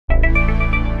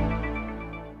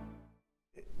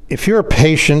If you're a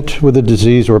patient with a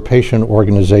disease or a patient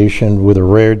organization with a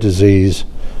rare disease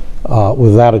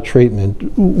without a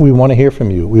treatment, we want to hear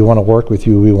from you. We want to work with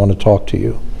you. We want to talk to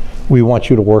you. We want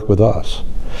you to work with us.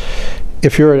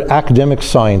 If you're an academic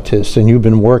scientist and you've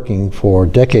been working for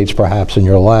decades perhaps in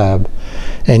your lab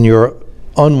and you're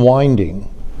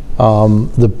unwinding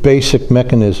the basic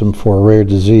mechanism for a rare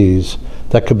disease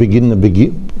that could become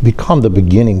the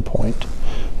beginning point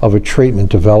of a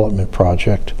treatment development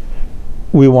project,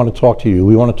 we want to talk to you.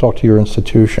 We want to talk to your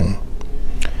institution.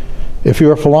 If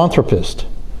you're a philanthropist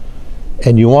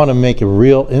and you want to make a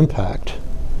real impact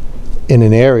in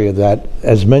an area that,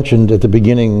 as mentioned at the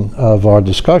beginning of our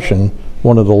discussion,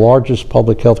 one of the largest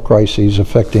public health crises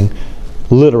affecting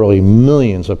literally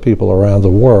millions of people around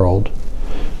the world,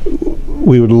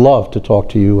 we would love to talk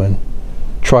to you and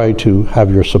try to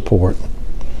have your support.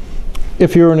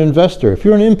 If you're an investor, if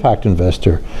you're an impact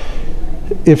investor,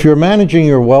 if you're managing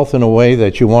your wealth in a way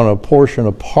that you want to apportion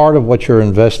a part of what you're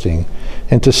investing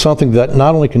into something that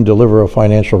not only can deliver a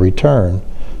financial return,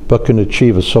 but can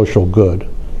achieve a social good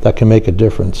that can make a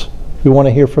difference, we want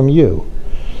to hear from you.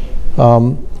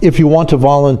 If you want to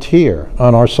volunteer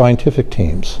on our scientific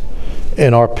teams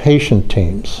and our patient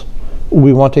teams,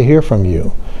 we want to hear from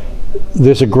you.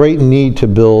 There's a great need to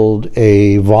build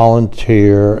a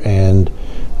volunteer and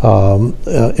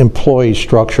employee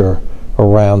structure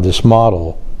around this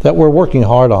model that we're working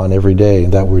hard on every day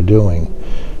and that we're doing.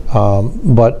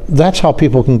 But that's how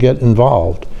people can get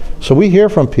involved. So we hear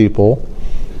from people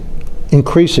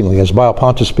increasingly as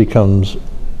BioPontis becomes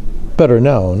better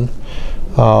known.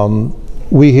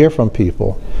 We hear from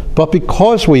people. But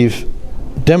because we've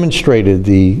demonstrated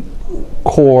the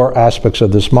core aspects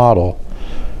of this model,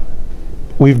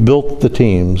 we've built the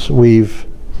teams, we've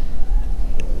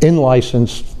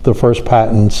in-licensed the first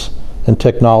patents and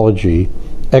technology,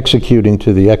 executing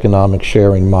to the economic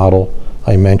sharing model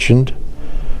I mentioned.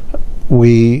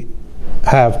 We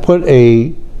have put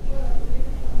a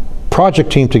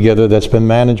project team together that's been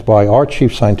managed by our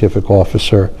chief scientific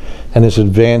officer and has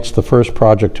advanced the first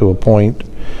project to a point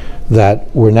that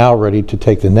we're now ready to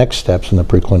take the next steps in the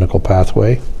preclinical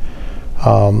pathway.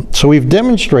 So we've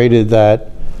demonstrated that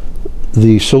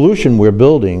the solution we're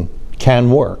building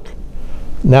can work.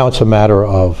 Now it's a matter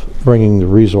of bringing the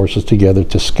resources together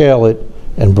to scale it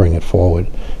and bring it forward.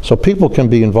 So people can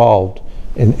be involved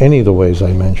in any of the ways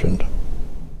I mentioned.